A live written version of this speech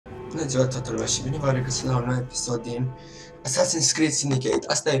Bună ziua toată lumea și bine v-am regăsit la un nou episod din Assassin's Creed Syndicate.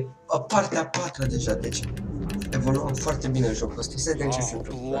 Asta e partea a patra deja, deci evoluăm foarte bine în jocul ăsta. Să vedem ce se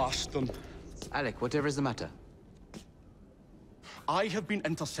întâmplă. Alec, whatever is the matter? I have been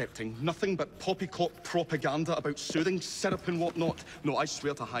intercepting nothing but poppycock propaganda about soothing syrup and whatnot. No, I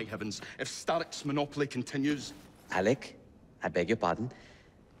swear to high heavens, if Starrick's monopoly continues... Alec, I beg your pardon.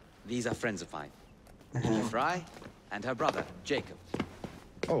 These are friends of mine. Eva Fry and her brother, Jacob.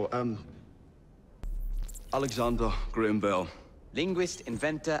 Oh, Alexander Graham Bell. Linguist,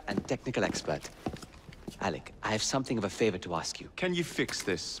 inventor, and technical expert. Alec, I have something of a favor to ask you. Can you fix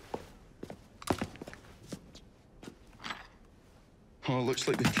this? Oh, looks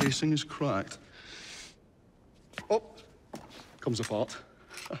like the casing is cracked. Oh, comes apart.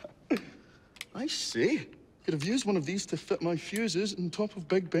 I see. Could have used one of these to fit my fuses on top of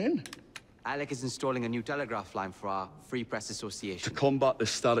Big Ben. Alec is installing a new telegraph line for our Free Press Association. To combat the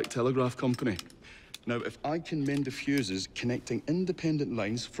Starrick Telegraph Company. Now, if I can mend the fuses connecting independent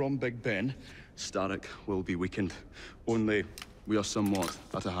lines from Big Ben, Starrick will be weakened. Only we are somewhat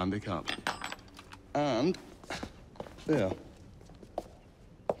at a handicap. And... there.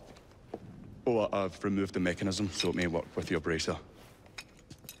 Oh, I've removed the mechanism so it may work with your bracer.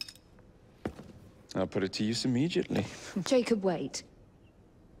 I'll put it to use immediately. Jacob, wait.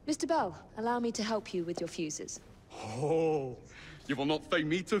 Mr. Bell, allow me to help you with your fuses. Oh, you will not find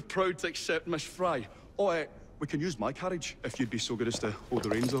me too proud to accept Miss Fry. Oh, we can use my carriage, if you'd be so good as to hold the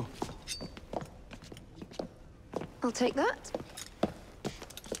reins, though. I'll take that.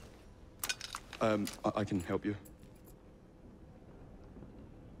 I can help you.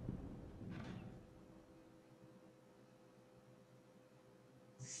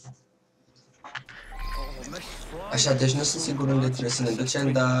 Așa, deci nu sunt sigur unde trebuie să ne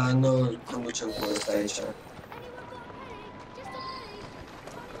ducem, dar nu conducem cu ăsta aici.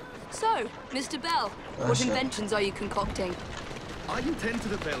 So, Mr. Bell, what inventions are you concocting? I intend to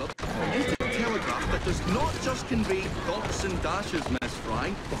develop a telegraph that does not just convey dots and dashes, Miss Fry,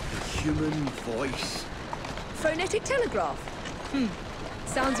 but the human voice. Phonetic telegraph?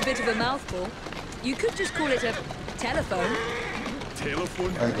 Sounds a bit of a mouthful. You could just call it a telephone.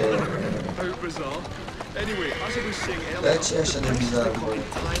 Telephone? Okay. How bizarre. Anyway, as I was saying earlier,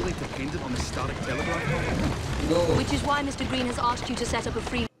 entirely dependent on the Starrick Telegraph Company. No. Which is why Mr. Green has asked you to set up a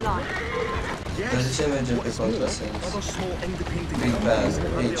free line. Yes. Dar de ce mergem pe contrasens? Big Bang,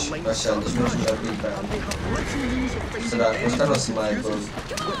 aici, așa, deci mergem la Big Bang. Sărac, ăsta nu o să mai aibă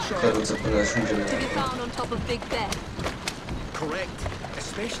căruță până ajungem la... To be found on top of Big Ben. Correct.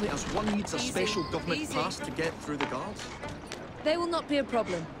 Especially as one needs a special government pass to get through the guards. They will not be a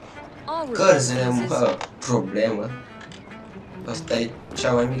problem. Cărzile, mă, problemă. Asta e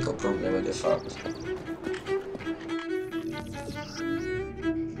cea mai mică problemă, de fapt.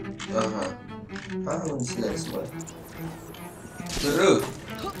 Aha. Am înțeles, mă. R.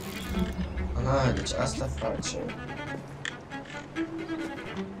 Aha, deci asta face.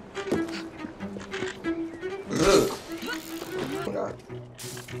 R. Una.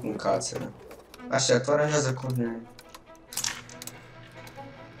 În cațără. Așa, tu aranjează coordonele.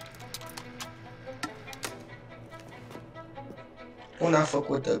 Una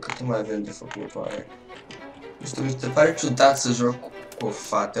făcută, cât mai avem de făcut, oare? Nu știu, mi se pare ciudat să joc cu o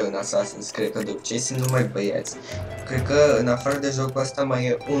fată în Assassin's, cred că de obicei sunt numai băieți. Cred că în afară de jocul ăsta mai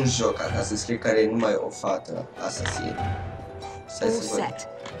e un joc Assassin's Creed care e numai o fată asasin. Stai să văd.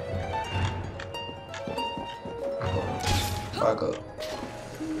 Facă.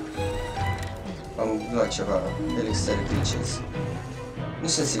 Am luat ceva, elixir glitches. Nu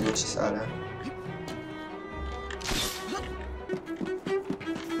sunt sigur ce sunt alea.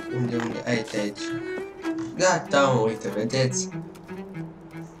 Unde? Aici. Gata, mă, uite, vedeți?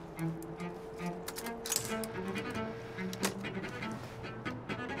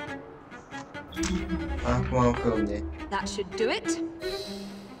 Acum pe unde? That should do it.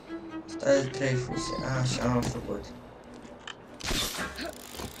 Stai 3 fuze. Așa am făcut.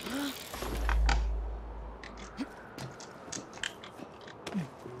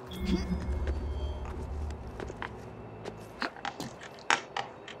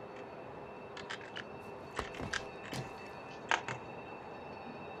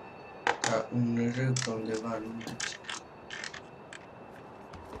 Un râu pe undeva, nu merge.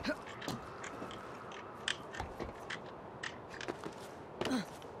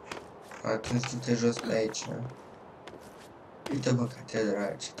 Atunci tu te jos pe aici. Uite, bă, catedra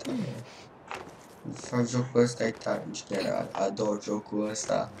aici. De fapt, jocul ăsta e tare, în general. Ador jocul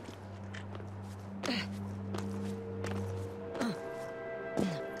ăsta.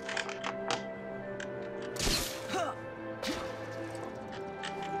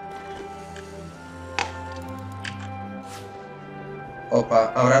 Opa,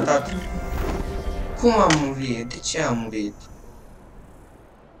 am ratat. Cum am murit? De ce am murit?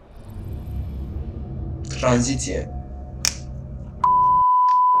 Tranziție.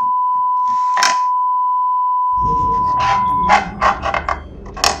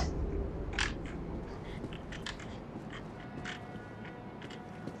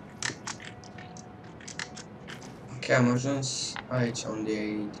 Ok, am ajuns aici unde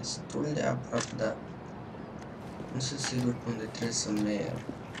e destul de aproape, dar nu sunt sigur pe unde trebuie să merg.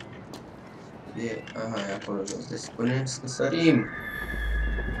 Aha, e acolo jos, deci spunem să sărim.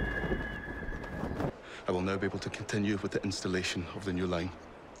 I will now be able to continue with the installation of the new line.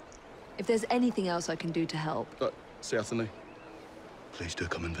 If there's anything else I can do to help. Certainly. Please do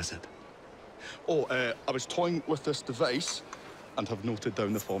come and visit. Oh, I was toying with this device and have noted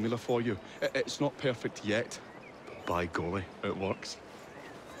down the formula for you. It's not perfect yet, but by golly, it works.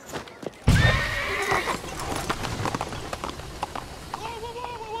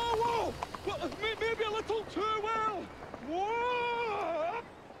 Whoa! Maybe a little too well! Whoa!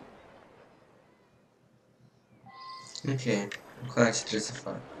 Ok, acum ce trebuie să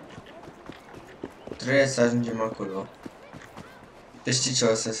fac? Trebuie să ajungem acolo. Deci știi ce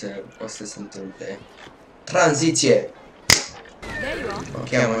o să se întâmple? Tranziție! There you are.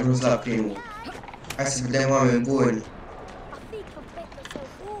 Ok, am ajuns la primul. Hai să vedem oameni buni.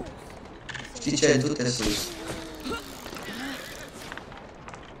 Știi ce? Du-te sus.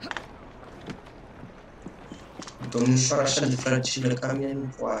 Domnișoara așa de fragilă ca mine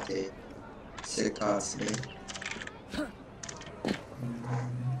nu poate se case.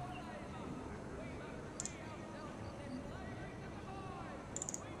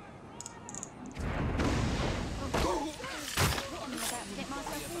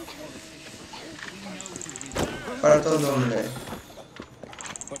 Pardon, domnule.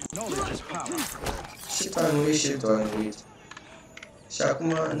 Și tu ai murit și tu ai murit. Și acum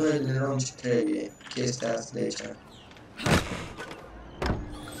noi ne luăm ce trebuie. Chestia asta de aici.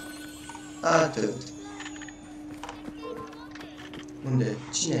 Atât. Unde?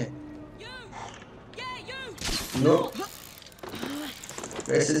 Cine? Nu?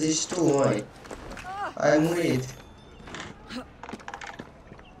 Vrei să zici tu, măi? Ai murit.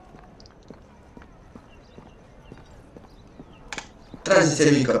 Tranziție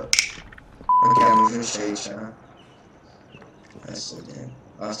mică. Ok, am ajuns și aici. Hai să vedem.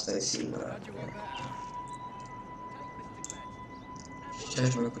 Asta e singura. Și ce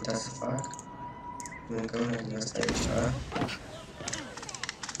aș mai putea să fac? Încă una din asta aici.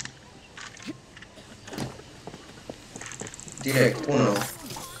 Direct, 1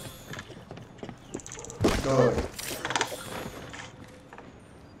 2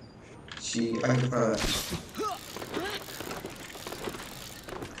 și hai după mea.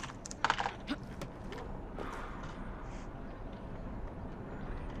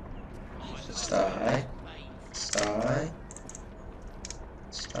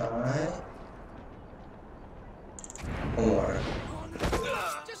 Stai. Omoară.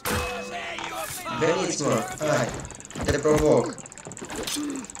 Veniți, mă, hai. Te provoc.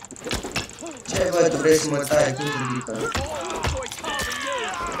 Ce bă, tu vrei să mă tai? Cum ridică?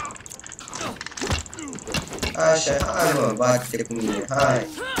 Așa, hai mă, bate-te cu mine,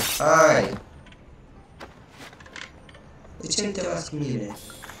 hai. De ce nu te las cu mine?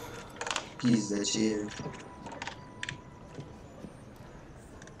 Pizdă, ce e?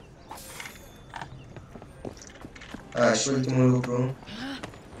 Și ultimul lucru.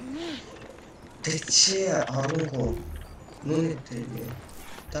 De ce arunc-o? Nu ne trebuie.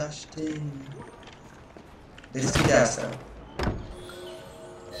 Da, știi. Deschide asta.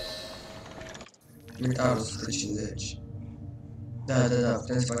 Metalul 150. Da,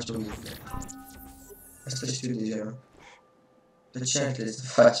 putem să facem un lucru. Asta știu deja. De ce ar trebui să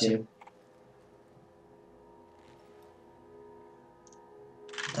facem?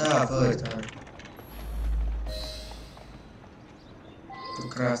 Da, văd, da.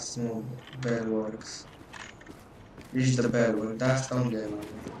 Lucrați, nu, Bellworks. Reach the Bellworks, da, asta unde e?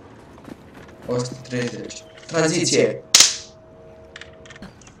 130. Tranziție!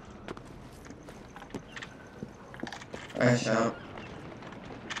 Așa.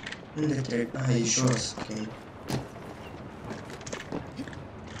 Unde trebuie? E jos, ok.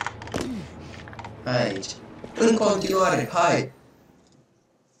 Aici. În continuare, hai!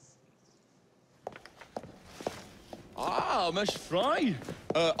 Miss Fry!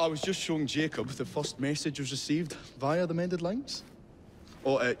 I was just showing Jacob the first message was received via the mended lines.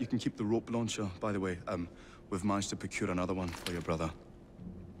 Oh, you can keep the rope launcher, by the way. We've managed to procure another one for your brother.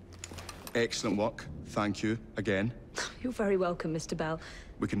 Excellent work. Thank you again. You're very welcome, Mr. Bell.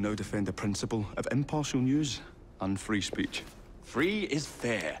 We can now defend the principle of impartial news and free speech. Free is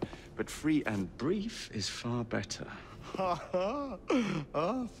fair, but free and brief is far better. Ha ha!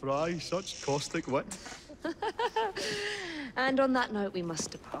 Ah, Fry, such caustic wit. And on that note, we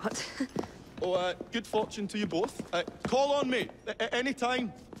must depart. Oh, good fortune to you both. Call on me, any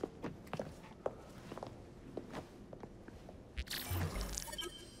time.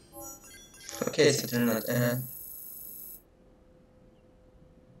 Ok, se terminat.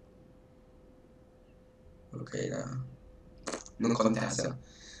 Ok, da. Nu contează.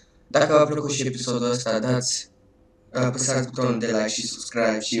 Dacă v-a plăcut și episodul ăsta, apăsați butonul de like și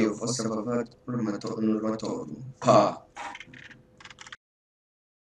subscribe și eu o să vă văd în următorul. Pa!